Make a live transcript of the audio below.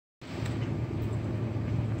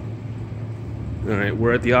Alright,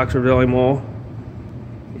 we're at the Oxford Valley Mall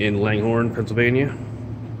in Langhorne, Pennsylvania.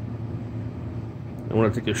 I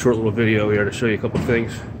want to take a short little video here to show you a couple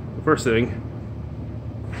things. The first thing,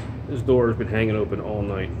 this door has been hanging open all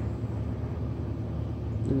night.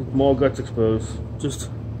 The mall guts exposed, just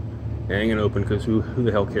hanging open because who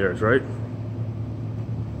the hell cares, right?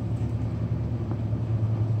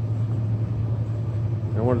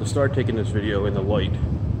 I wanted to start taking this video in the light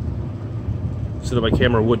so that my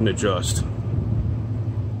camera wouldn't adjust.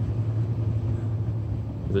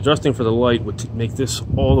 Adjusting for the light would make this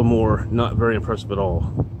all the more not very impressive at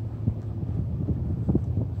all.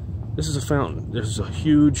 This is a fountain. This is a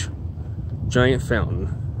huge, giant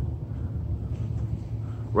fountain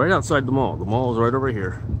right outside the mall. The mall is right over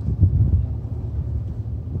here.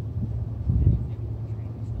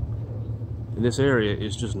 And this area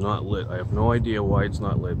is just not lit. I have no idea why it's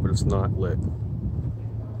not lit, but it's not lit.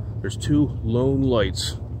 There's two lone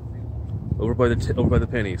lights over by the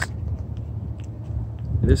pennies.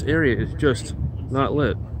 And this area is just not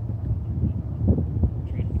lit.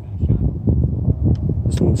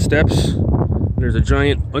 Some steps, and there's a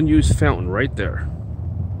giant unused fountain right there.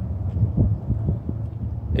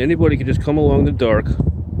 Anybody could just come along in the dark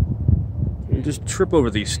and just trip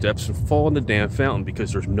over these steps and fall in the damn fountain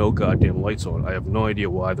because there's no goddamn lights on. I have no idea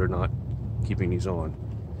why they're not keeping these on.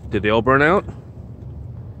 Did they all burn out?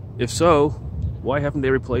 If so, why haven't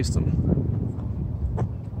they replaced them?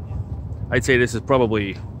 I'd say this is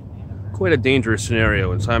probably quite a dangerous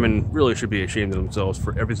scenario, and Simon really should be ashamed of themselves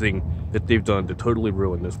for everything that they've done to totally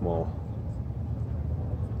ruin this mall.